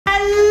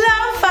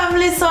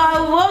family, so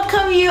I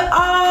welcome you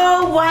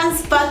all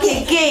once back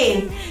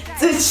again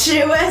to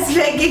Kyerewaa's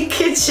Vegan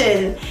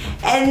Kitchen.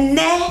 And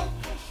ne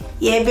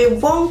ye be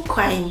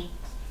Nkwan,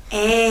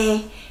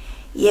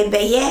 ye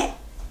be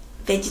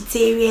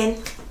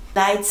vegetarian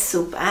light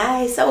soup.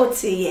 So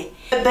ye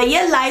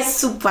be light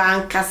soup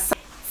and kasa.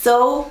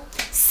 So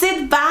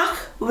sit back,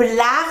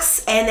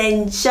 relax and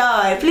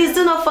enjoy. Please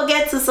do not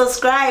forget to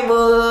subscribe.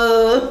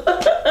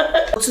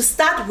 To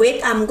start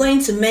with, I'm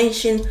going to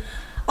mention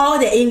all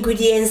the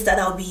ingredients that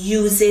I'll be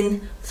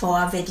using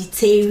for a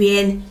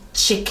vegetarian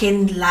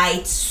chicken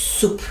light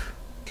soup.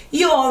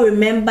 You all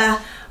remember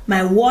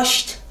my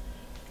washed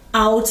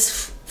out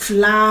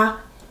flour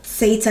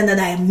seitan that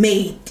I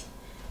made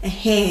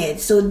ahead.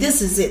 So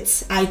this is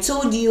it. I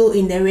told you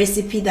in the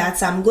recipe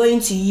that I'm going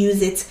to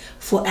use it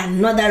for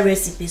another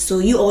recipe, so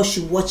you all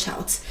should watch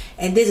out.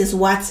 And this is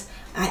what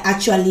I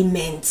actually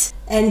meant.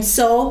 And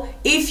so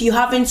if you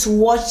haven't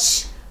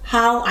watched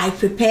how I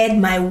prepared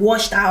my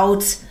washed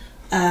out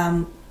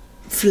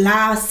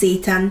flour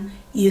seitan,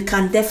 you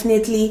can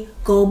definitely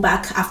go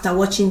back after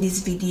watching this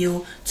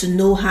video to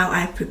know how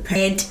I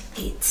prepared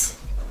it.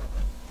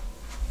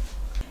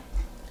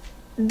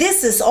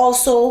 This is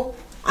also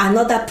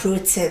another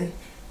protein.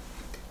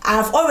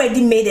 I've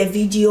already made a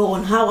video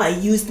on how I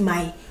used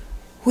my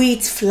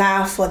wheat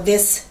flour for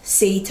this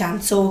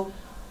seitan, so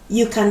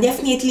you can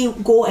definitely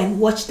go and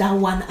watch that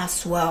one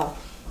as well.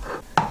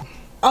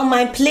 On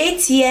my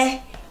plate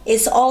here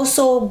is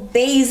also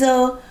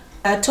basil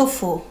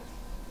tofu.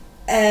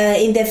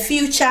 In the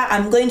future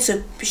I'm going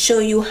to show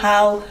you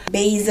how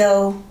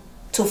basil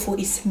tofu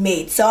is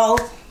made, so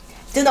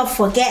do not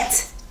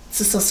forget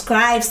to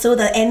subscribe so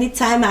that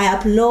anytime I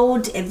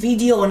upload a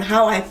video on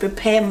how I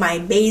prepare my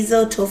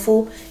basil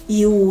tofu,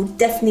 you will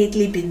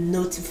definitely be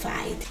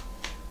notified.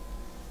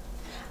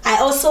 I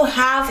also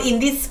have in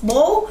this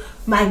bowl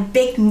my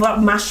baked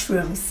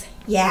mushrooms.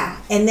 Yeah,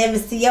 and then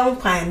the young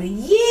pan.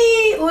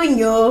 Yay,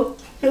 unyo,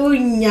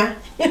 unya.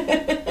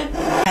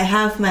 I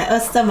have my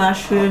oyster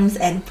mushrooms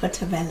and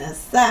portobello.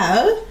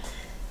 So,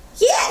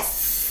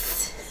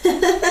 yes.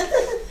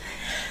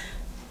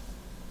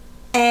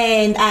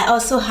 And I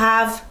also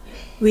have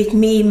with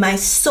me my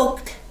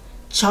soaked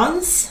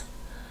chunks.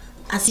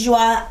 As usual,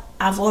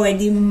 I've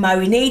already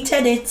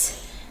marinated it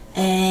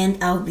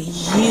and I'll be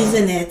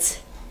using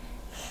it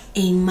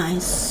in my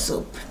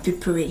soup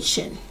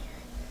preparation.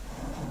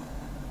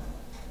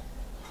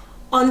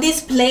 On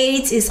this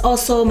plate is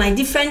also my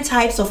different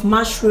types of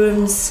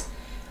mushrooms,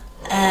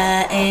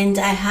 and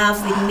I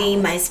have with me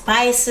my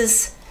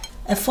spices,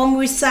 a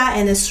fomrisa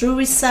and a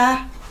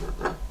surisa,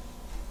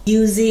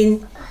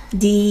 using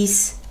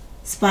these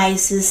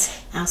spices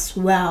as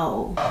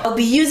well. I'll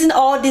be using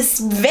all these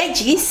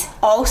veggies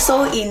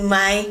also in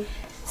my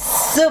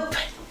soup.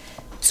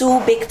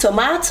 2 big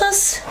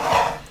tomatoes,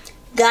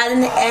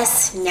 garden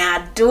S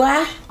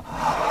nyadua,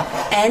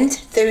 and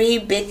 3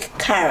 big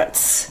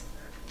carrots.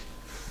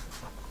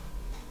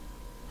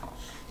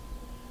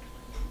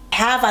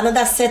 I have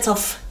another set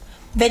of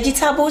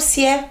vegetables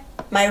here,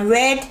 my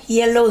red,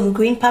 yellow and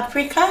green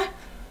paprika,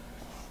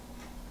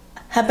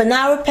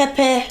 habanero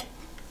pepper,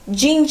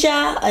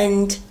 ginger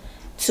and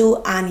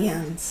 2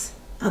 onions.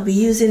 I'll be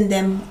using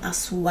them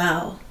as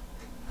well.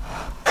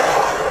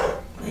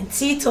 And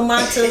 2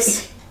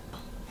 tomatoes.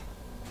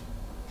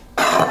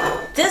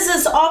 This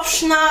is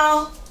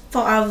optional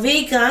for our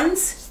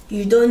vegans.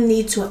 You don't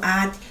need to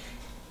add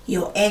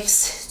your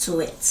eggs to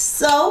it.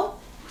 So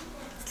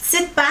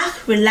sit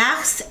back,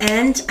 relax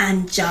and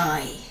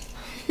enjoy.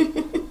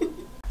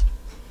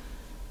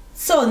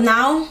 So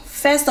now,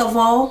 first of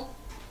all,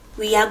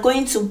 we are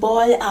going to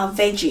boil our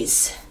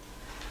veggies.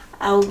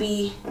 I'll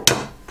be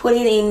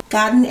putting in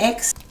garden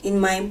eggs in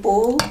my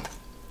bowl,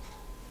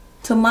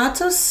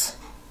 tomatoes,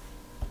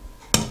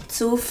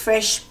 2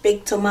 fresh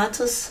big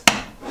tomatoes,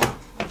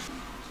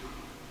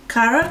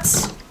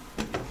 carrots,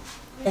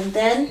 and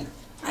then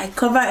I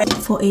cover it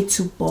for it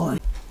to boil.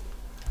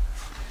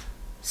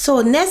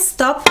 So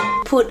next up,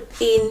 put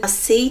in a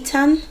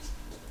seitan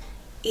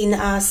in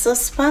our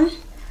saucepan.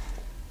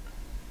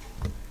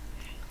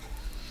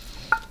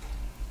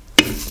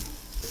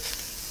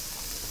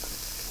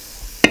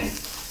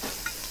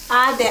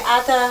 Add the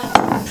other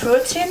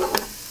protein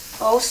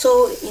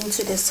also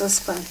into the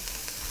saucepan.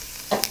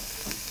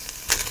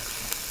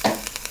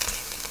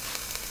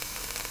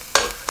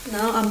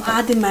 Now I'm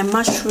adding my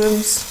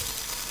mushrooms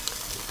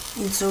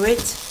into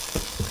it.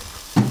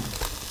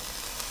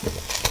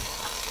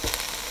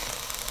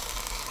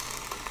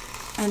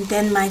 And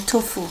then my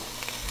tofu.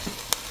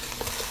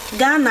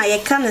 Ghana, you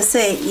can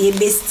say ye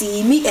be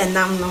steamy and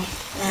no,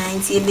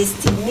 and ye be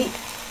steamy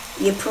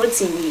ye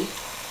protein.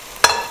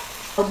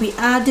 I'll be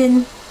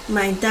adding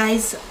my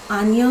diced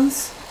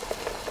onions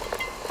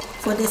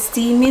for the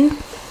steaming,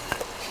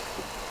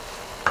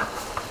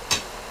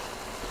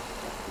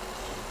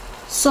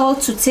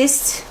 salt to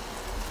taste,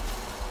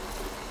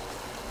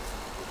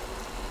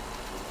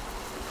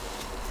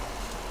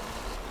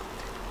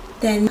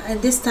 then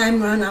at this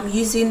time around I'm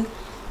using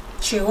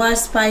Kyerewaa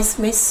spice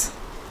mix.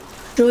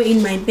 Throw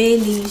in my bay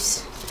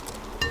leaves,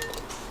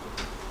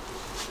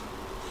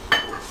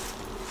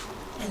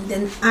 and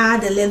then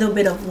add a little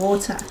bit of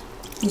water.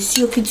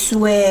 So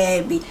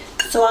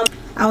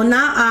I'll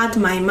now add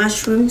my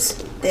mushrooms,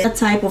 the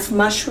type of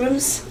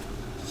mushrooms,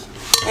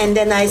 and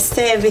then I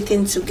stir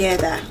everything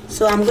together.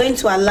 So I'm going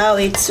to allow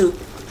it to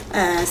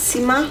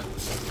simmer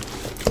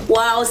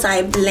whilst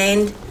I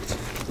blend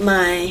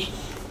my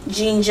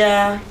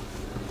ginger,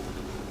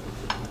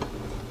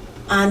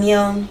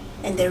 onion,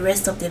 and the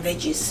rest of the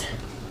veggies.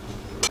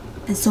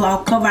 And so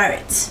I'll cover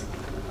it.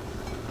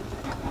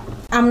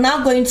 I'm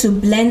now going to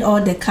blend all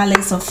the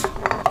colors of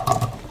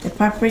the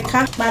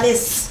paprika, but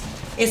it's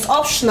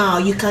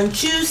optional. You can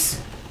choose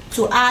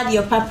to add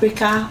your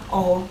paprika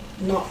or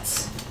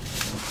not.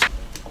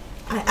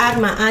 I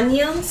add my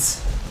onions.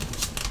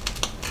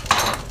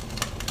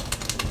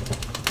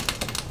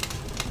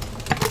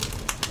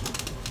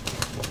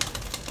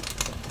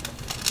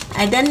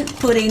 I then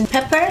put in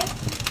pepper,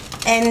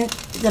 and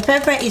the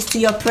pepper is to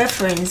your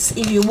preference.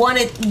 If you want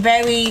it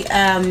very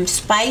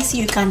spicy,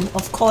 you can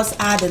of course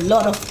add a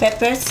lot of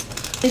peppers.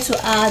 I'm going to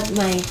add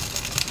my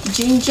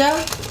ginger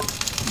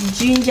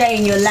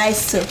in your life.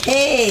 So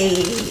hey,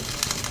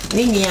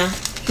 Linia,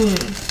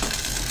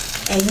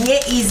 and yeah,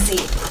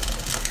 easy.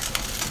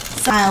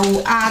 So I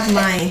will add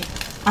my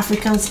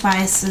African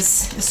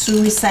spices,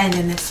 surisa and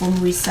then the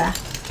fumwisa.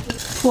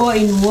 Pour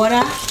in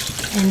water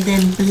and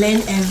then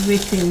blend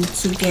everything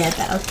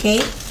together,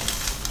 okay?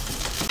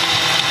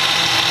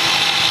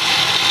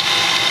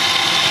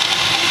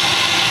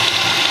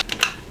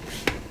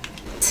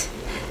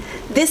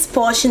 This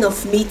portion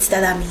of meat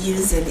that I'm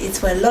using, it's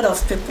for a lot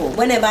of people.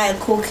 Whenever I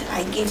cook,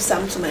 I give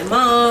some to my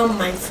mom,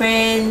 my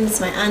friends,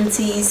 my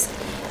aunties,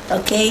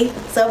 okay?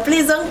 So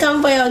please don't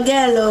come for your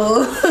girl,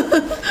 oh.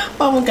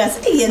 Mom goes,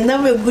 hey, you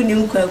never good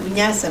in Nkwan,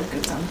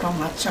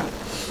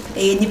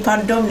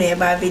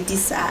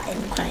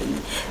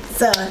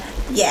 so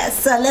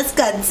yes, so let's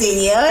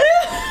continue.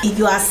 If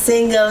you are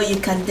single, you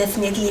can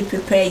definitely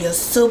prepare your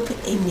soup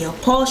in your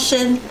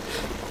portion,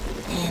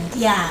 and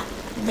yeah,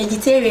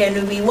 vegetarian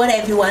will be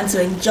whatever you want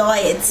to enjoy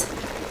it.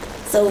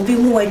 So be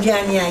more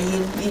Jania,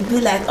 you be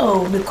like,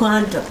 oh, we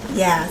can't.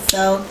 Yeah,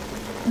 so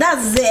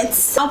that's it.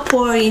 I'll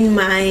pour in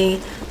my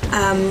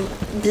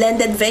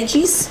blended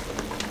veggies.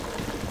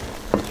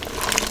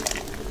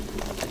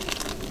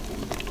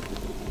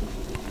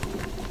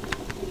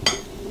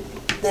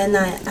 Then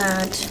I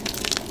add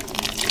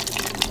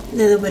a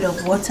little bit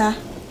of water.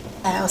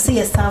 I'll see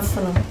a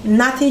sample.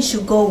 Nothing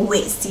should go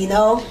waste, you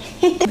know.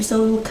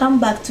 So we'll come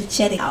back to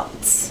check it out.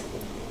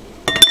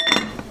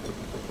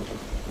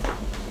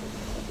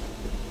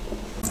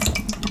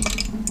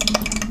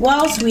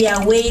 Whilst we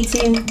are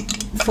waiting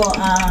for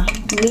our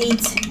meat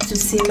to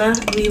simmer,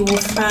 we will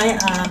fry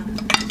our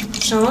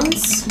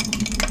chunks.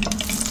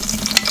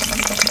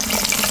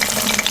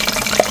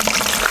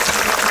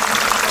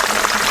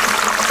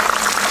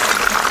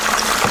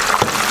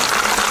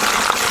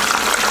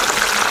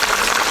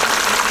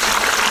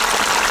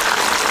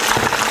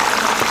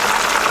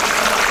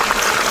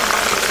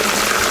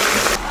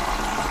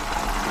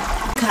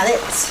 Cut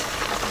it.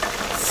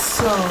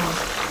 So,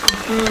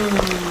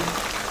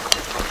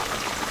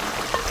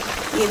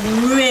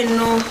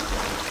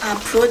 our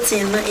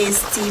protein is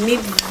steamy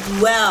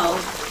well.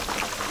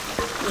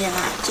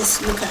 Yeah,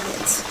 just look at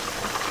it.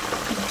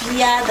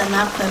 Clear than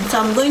apple. So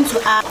I'm going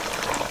to add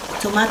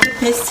tomato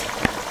paste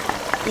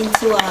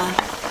into our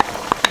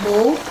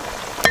bowl.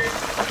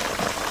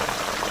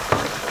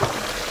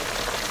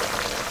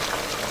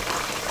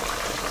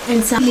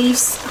 And some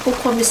leaves.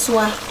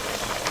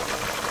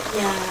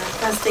 Yeah,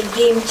 that's the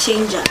game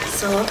changer.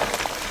 So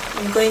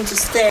I'm going to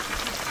stir.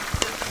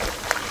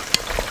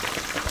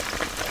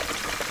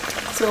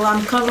 So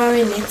I'm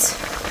covering it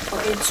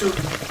for it to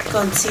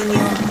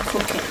continue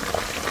cooking.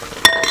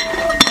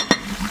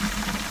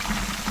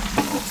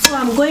 So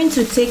I'm going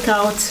to take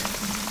out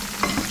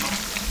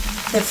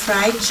the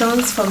fried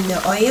chunks from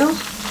the oil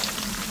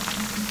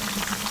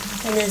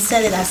and then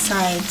set it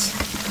aside.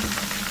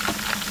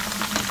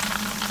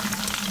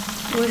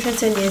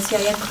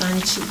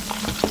 Crunchy,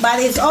 but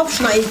it's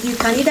optional. You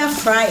can either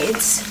fry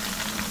it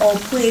or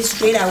put it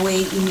straight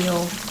away in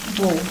your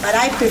bowl, but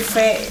I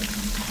prefer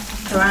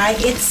fry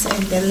it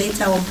and then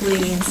later I'll put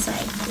it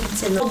inside.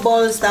 It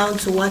boils down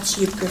to what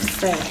you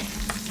prefer.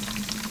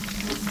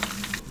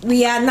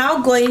 We are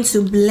now going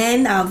to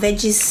blend our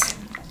veggies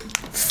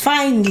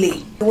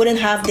finely. We wouldn't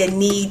have the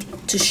need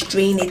to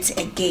strain it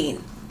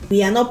again.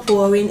 We are not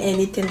pouring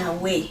anything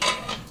away.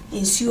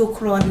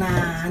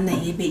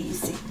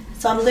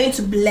 So I'm going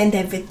to blend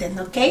everything,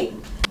 okay?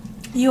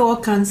 You all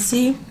can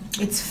see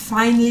it's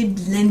finely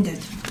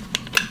blended.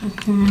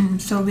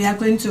 So we are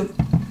going to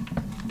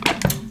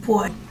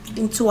pour it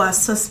into our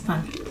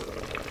saucepan.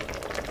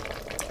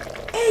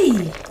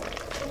 Hey!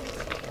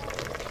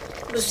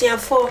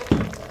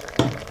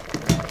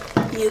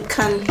 You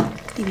can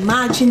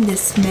imagine the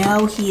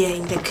smell here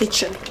in the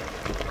kitchen.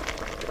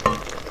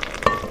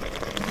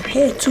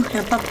 Hey, too,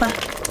 Papa.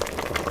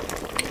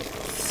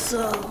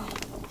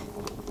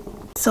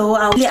 So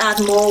I'll really add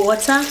more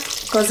water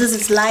because this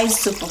is live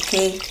soup,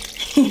 okay?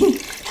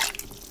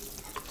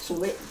 So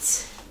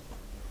wait.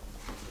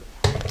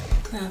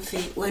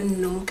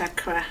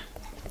 Nkrakra.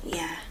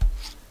 Yeah.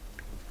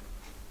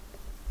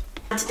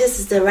 This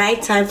is the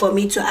right time for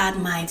me to add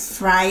my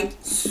fried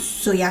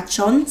soya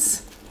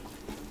chunks.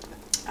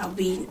 I'm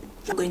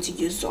going to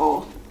use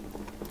all.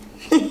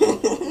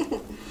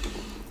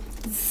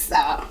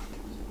 So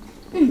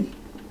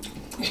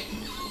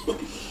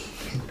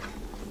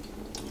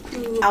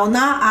I'll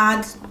now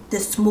add the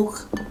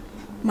smoked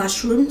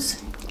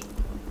mushrooms.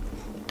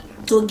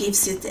 So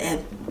gives it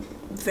a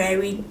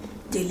very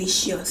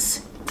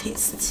delicious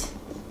taste.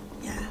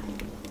 Yeah.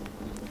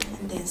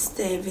 And then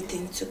stir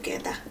everything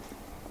together.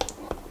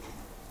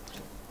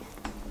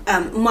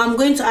 I'm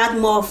going to add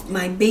more of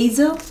my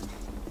basil.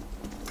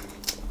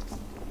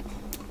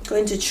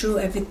 Going to throw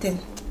everything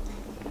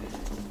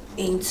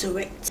into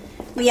it.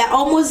 We are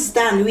almost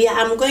done.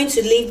 I'm going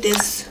to leave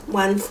this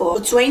one for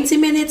 20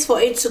 minutes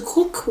for it to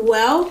cook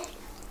well,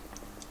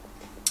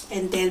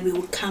 and then we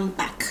will come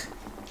back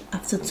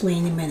after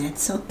 20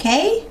 minutes.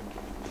 Okay,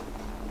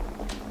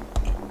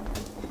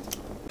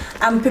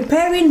 I'm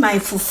preparing my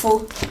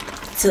fufu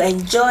to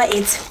enjoy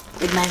it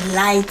with my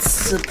light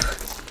soup.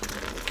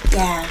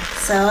 Yeah,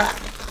 so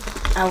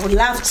I would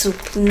love to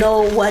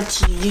know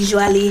what you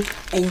usually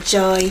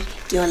enjoy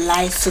your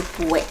light soup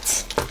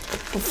with.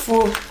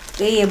 Fufu,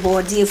 they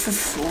body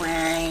fufu,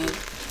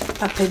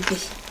 papabi,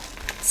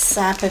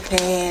 sa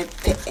pepe,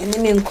 and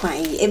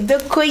Nkwan. A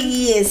beko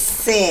yes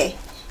say.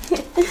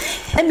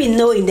 Let me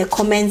know in the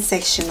comment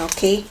section,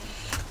 okay,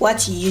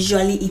 what you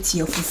usually eat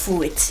your fufu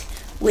with.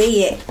 Where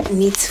you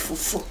need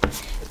fufu.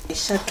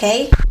 It's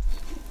okay.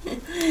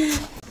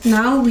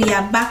 Now we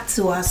are back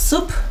to our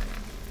soup.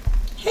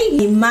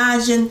 Hey,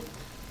 imagine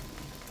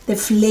the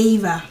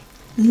flavor.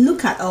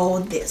 Look at all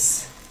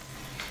this.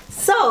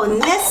 So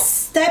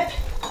next step,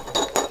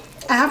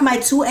 I have my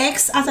 2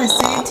 eggs. As I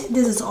said,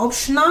 this is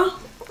optional.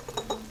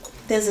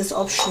 This is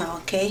optional,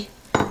 okay?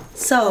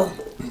 So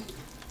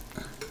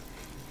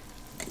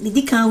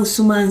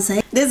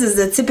this is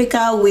the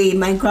typical way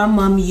my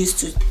grandmom used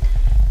to.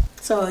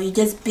 So you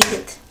just beat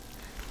it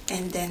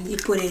and then you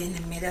put it in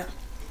the middle.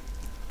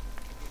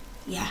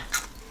 Yeah.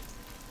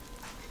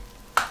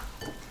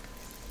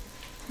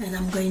 And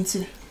I'm going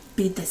to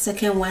beat the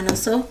second one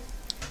also.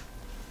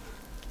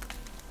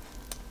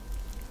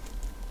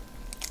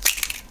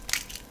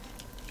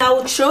 I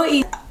will throw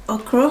in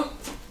okra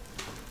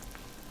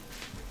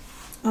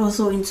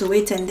also into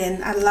it and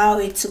then allow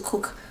it to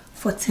cook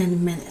for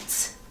 10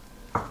 minutes.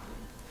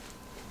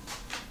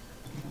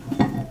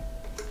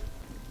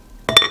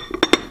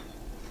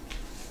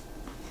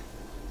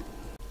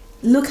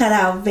 Look at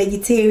our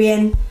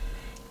vegetarian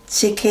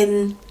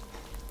chicken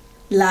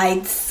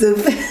light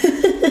soup.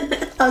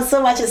 I'm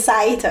so much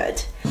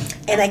excited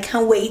and I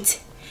can't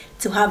wait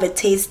to have a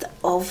taste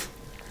of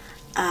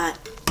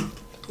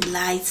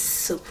light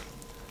soup.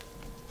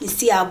 You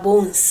see our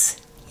bones.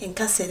 So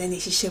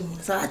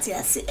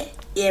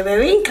yeah,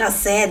 very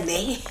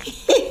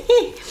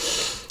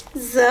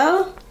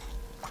so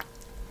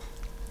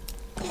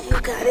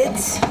you got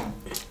it.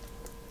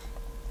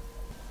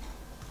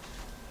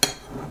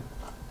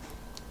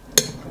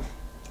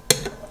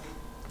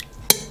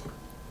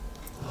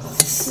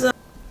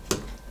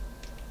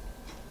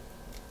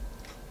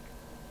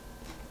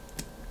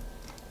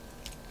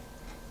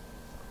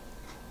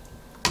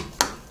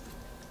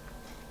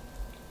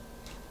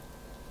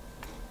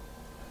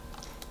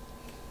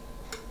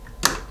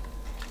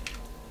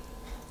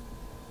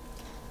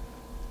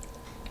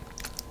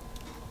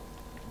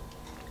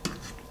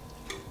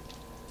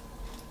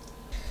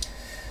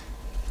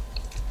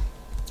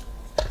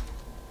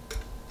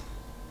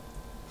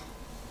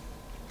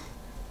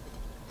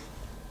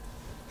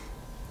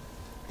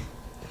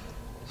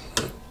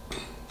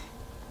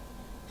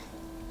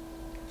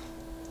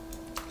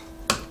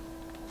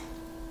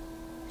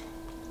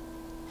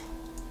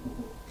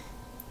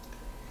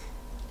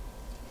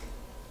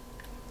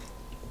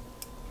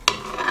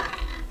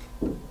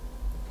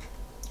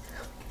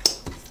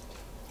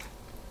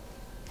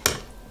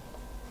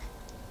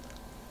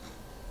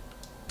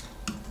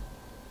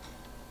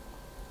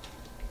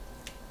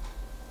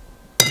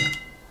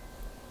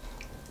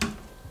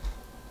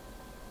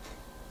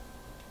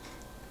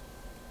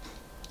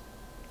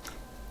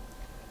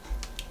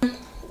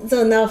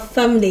 So now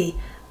family,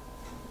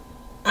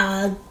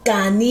 our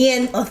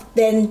Ghanaian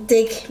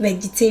authentic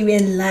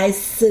vegetarian light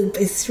soup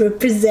is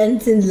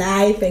representing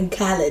life and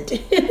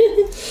colored.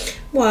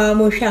 Wow,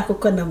 mo shako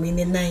kono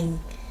mini nine.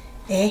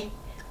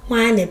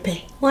 One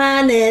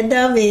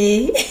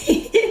dummy.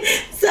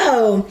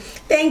 So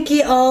thank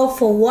you all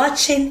for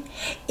watching.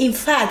 In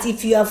fact,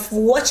 if you have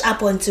watched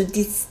up until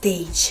this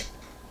stage,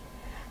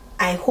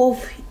 I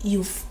hope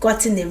you've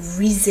gotten a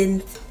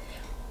reason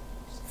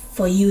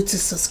for you to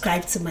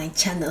subscribe to my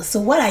channel. So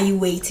what are you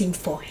waiting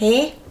for,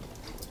 hey?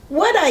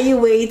 What are you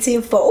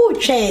waiting for? Oh,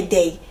 try a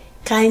day.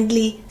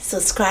 Kindly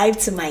subscribe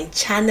to my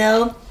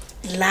channel,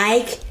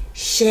 like,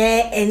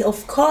 share, and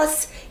of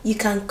course you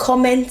can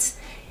comment,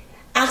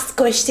 ask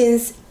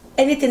questions,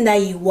 anything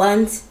that you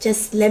want.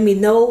 Just let me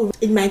know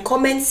in my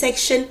comment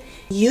section.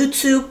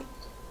 YouTube,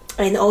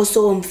 and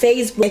also on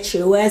Facebook,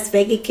 Kyerewa's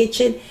Veggie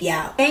Kitchen.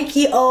 Yeah, thank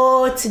you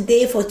all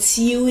today for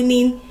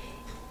tuning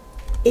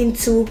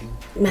into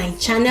my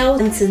channel.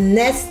 Until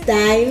next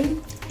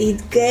time,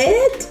 eat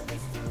good,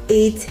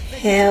 eat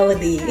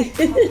healthy.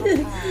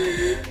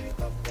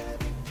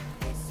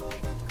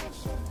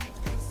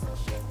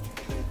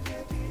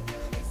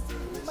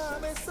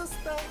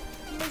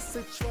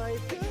 Try